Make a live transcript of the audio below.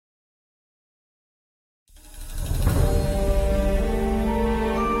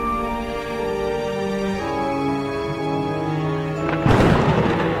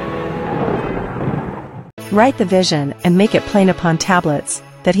Write the vision and make it plain upon tablets,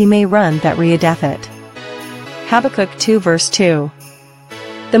 that he may run that readeth it. Habakkuk 2 verse 2.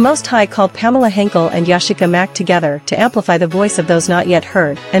 The Most High called Pamela Henkel and Yashika Mack together to amplify the voice of those not yet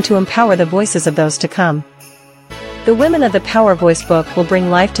heard and to empower the voices of those to come. The Women of the Power Voice book will bring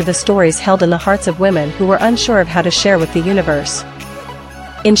life to the stories held in the hearts of women who were unsure of how to share with the universe.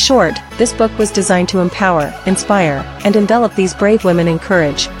 In short, this book was designed to empower, inspire, and envelop these brave women in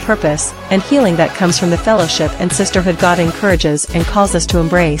courage, purpose, and healing that comes from the fellowship and sisterhood God encourages and calls us to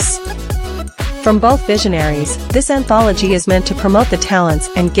embrace. From both visionaries, this anthology is meant to promote the talents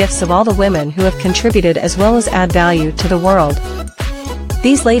and gifts of all the women who have contributed as well as add value to the world.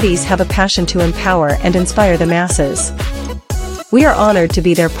 These ladies have a passion to empower and inspire the masses. We are honored to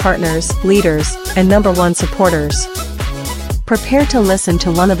be their partners, leaders, and number one supporters. Prepare to listen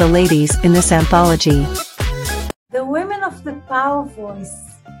to one of the ladies in this anthology. The Women of the Power Voice.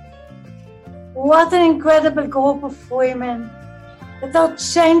 What an incredible group of women that are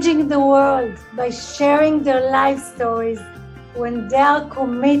changing the world by sharing their life stories when they are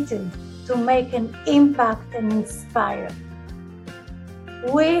committed to make an impact and inspire.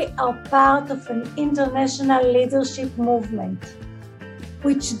 We are part of an international leadership movement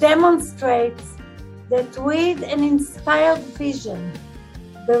which demonstrates that with an inspired vision,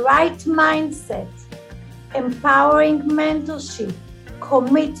 the right mindset, empowering mentorship,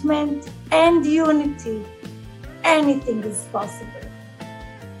 commitment, and unity, anything is possible.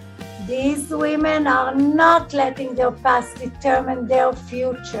 These women are not letting their past determine their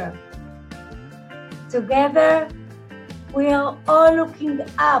future. Together, we are all looking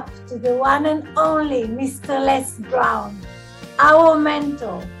up to the one and only Mr. Les Brown, our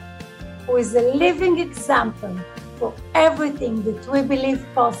mentor, who is a living example for everything that we believe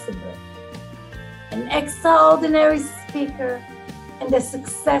possible. An extraordinary speaker and a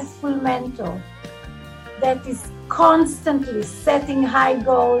successful mentor that is constantly setting high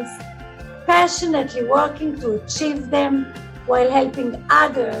goals, passionately working to achieve them while helping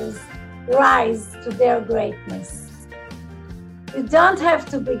others rise to their greatness. You don't have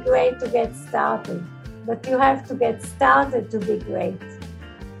to be great to get started, but you have to get started to be great.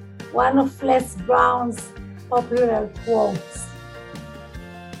 One of Les Brown's popular quotes.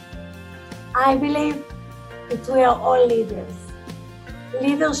 I believe that we are all leaders.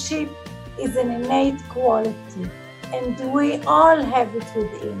 Leadership is an innate quality, and we all have it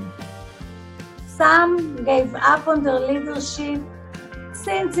within. Some gave up on their leadership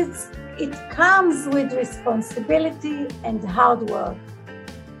since it comes with responsibility and hard work,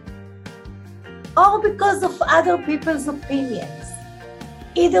 or because of other people's opinions.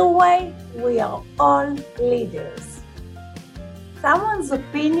 Either way, we are all leaders. Someone's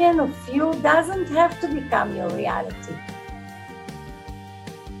opinion of you doesn't have to become your reality.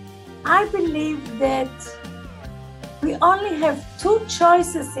 I believe that we only have two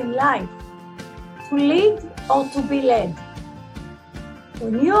choices in life: to lead or to be led.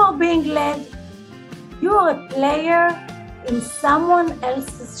 When you are being led, you are a player in someone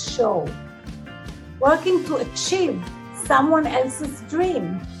else's show, working to achieve someone else's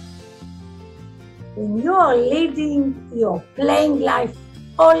dream. When you are leading, you're playing life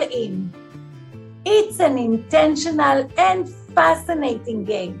all in. It's an intentional and fascinating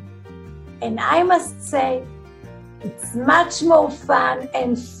game. And I must say, it's much more fun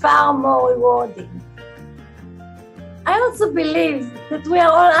and far more rewarding. I also believe that we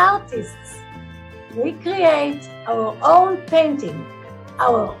are all artists. We create our own painting,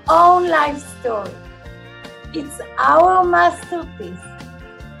 our own life story. It's our masterpiece,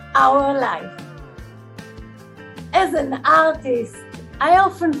 our life. As an artist, I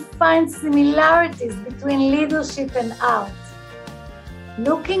often find similarities between leadership and art.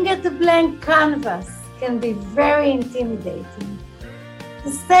 Looking at a blank canvas can be very intimidating.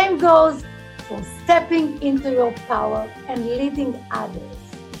 The same goes for stepping into your power and leading others.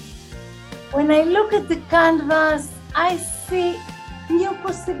 When I look at the canvas, I see new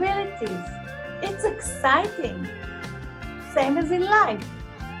possibilities. It's exciting. Same as in life.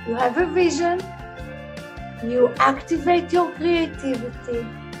 You have a vision, you activate your creativity,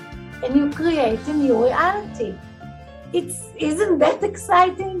 and you create a new reality. Isn't that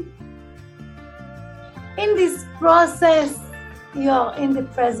exciting? In this process, you're in the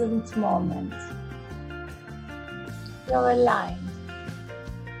present moment. You're aligned,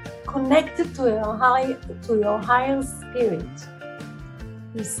 connected to your higher spirit.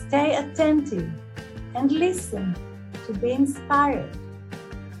 You stay attentive and listen to be inspired.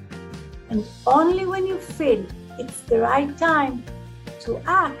 And only when you feel it's the right time to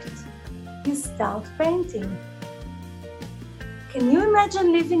act, you start painting. Can you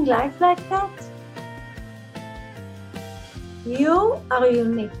imagine living life like that? You are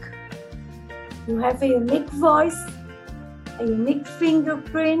unique. You have a unique voice, a unique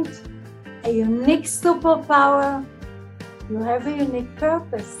fingerprint, a unique superpower. You have a unique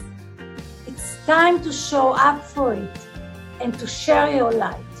purpose. It's time to show up for it and to share your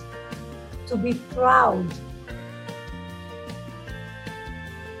light, to be proud.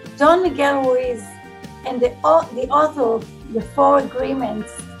 Don Miguel Ruiz, and the author of The 4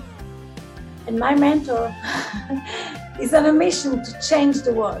 Agreements, and my mentor, is on a mission to change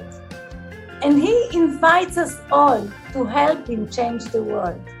the world. And he invites us all to help him change the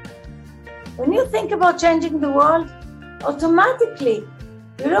world. When you think about changing the world, automatically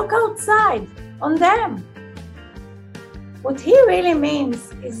you look outside on them. What he really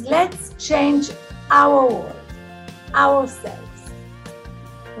means is, let's change our world, ourselves.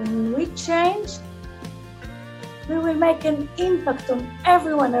 When we change, we will make an impact on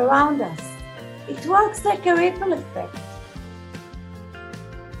everyone around us. It works like a ripple effect.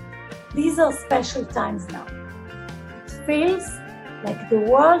 These are special times now. It feels like the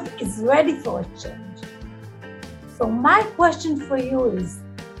world is ready for a change. So my question for you is,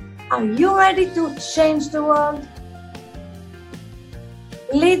 are you ready to change the world?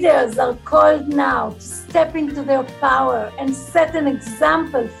 Leaders are called now to step into their power and set an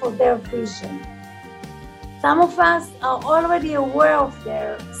example for their vision. Some of us are already aware of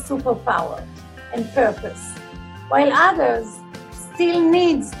their superpower and purpose, while others still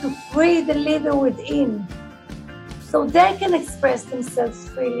need to free the leader within so they can express themselves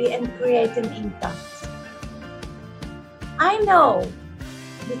freely and create an impact. I know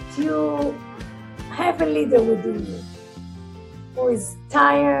that you have a leader within you who is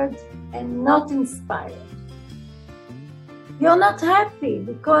tired and not inspired. You're not happy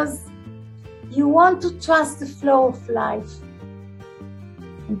because you want to trust the flow of life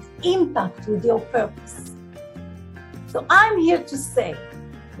and impact with your purpose. So I'm here to say,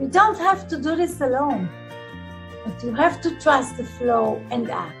 you don't have to do this alone, but you have to trust the flow and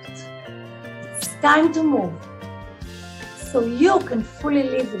act. It's time to move so you can fully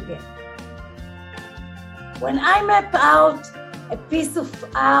live again. When I map out a piece of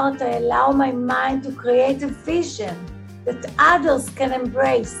art, I allow my mind to create a vision that others can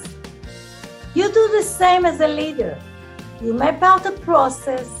embrace. You do the same as a leader. You map out a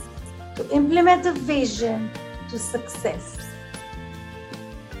process to implement a vision to success.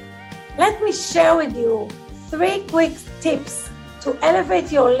 Let me share with you 3 quick tips to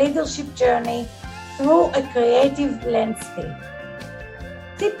elevate your leadership journey through a creative landscape.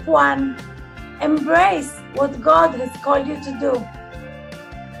 Tip 1, embrace what God has called you to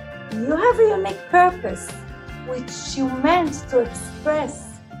do. You have a unique purpose, which you meant to express.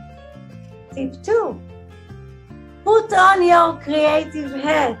 Tip 2, put on your creative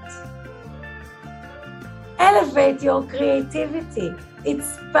hat. Elevate your creativity.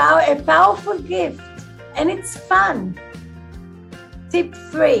 It's a powerful gift and it's fun. Tip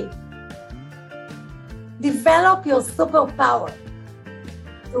 3, develop your superpower.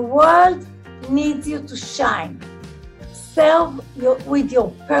 The world needs you to shine. Serve with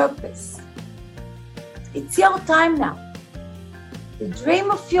your purpose. It's your time now. The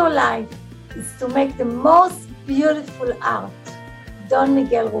dream of your life is to make the most beautiful art. Don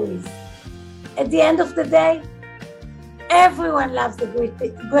Miguel Ruiz. At the end of the day, everyone loves a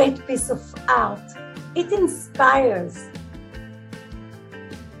great piece of art. It inspires.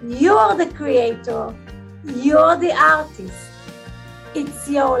 You are the creator. You're the artist. It's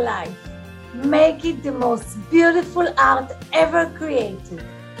your life. Make it the most beautiful art ever created.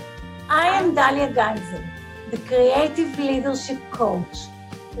 I am Dalia Ganzel, the Creative Leadership Coach,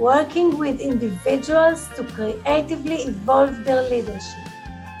 working with individuals to creatively evolve their leadership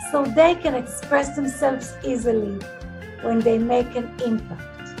so they can express themselves easily when they make an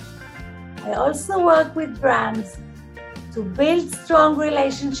impact. I also work with brands to build strong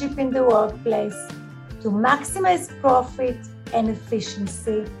relationships in the workplace, to maximize profit and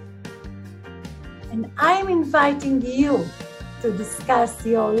efficiency. And I'm inviting you to discuss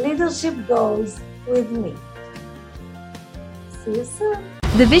your leadership goals with me. See you soon.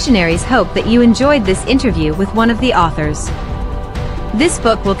 The visionaries hope that you enjoyed this interview with one of the authors. This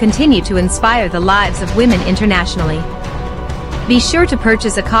book will continue to inspire the lives of women internationally. Be sure to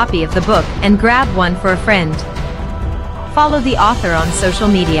purchase a copy of the book and grab one for a friend. Follow the author on social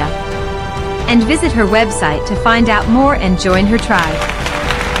media and visit her website to find out more and join her tribe.